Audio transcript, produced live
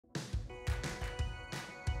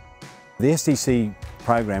The STC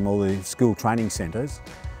program, or the school training centres,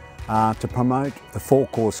 are to promote the four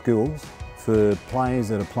core skills for players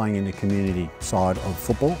that are playing in the community side of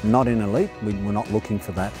football. Not in elite, we're not looking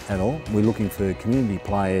for that at all. We're looking for community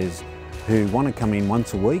players who want to come in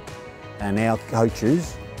once a week, and our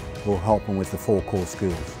coaches will help them with the four core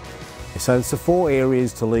skills. So it's the four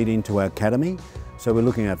areas to lead into our academy. So we're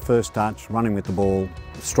looking at first touch, running with the ball,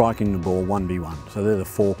 striking the ball 1v1. So they're the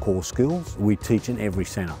four core skills we teach in every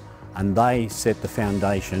centre, and they set the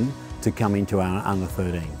foundation to come into our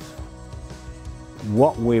under-13s.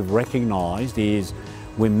 What we've recognised is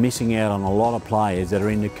we're missing out on a lot of players that are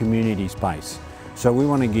in the community space. So we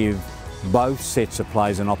want to give both sets of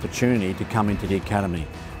players an opportunity to come into the academy,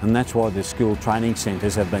 and that's why the school training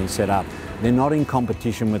centres have been set up. They're not in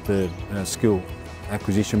competition with the skill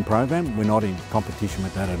acquisition program. We're not in competition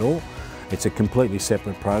with that at all. It's a completely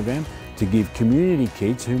separate program to give community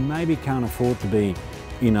kids who maybe can't afford to be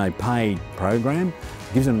in a paid program,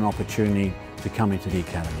 gives them an opportunity to come into the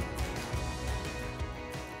academy.